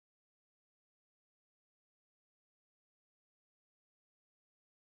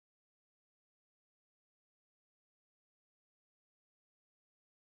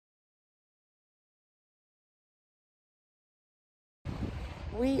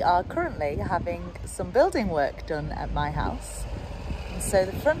We are currently having some building work done at my house. And so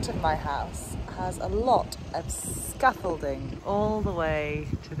the front of my house has a lot of scaffolding all the way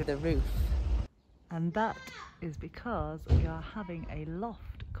to the roof. And that is because we are having a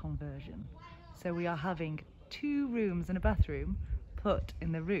loft conversion. So we are having 2 rooms and a bathroom put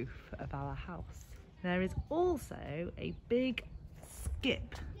in the roof of our house. There is also a big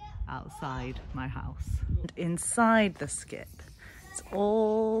skip outside my house. And inside the skip, it's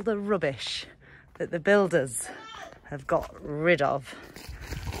all the rubbish that the builders have got rid of.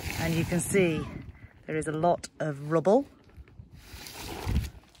 And you can see there is a lot of rubble.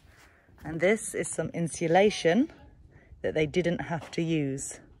 And this is some insulation that they didn't have to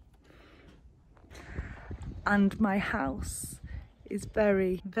use. And my house is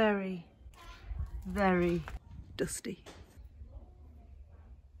very, very, very dusty.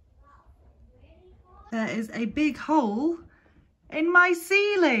 There is a big hole in my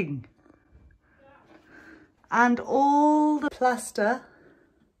ceiling. And all the plaster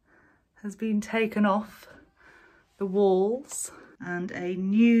has been taken off the walls, and a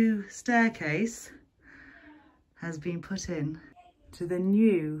new staircase has been put in to the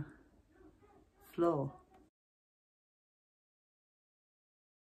new floor.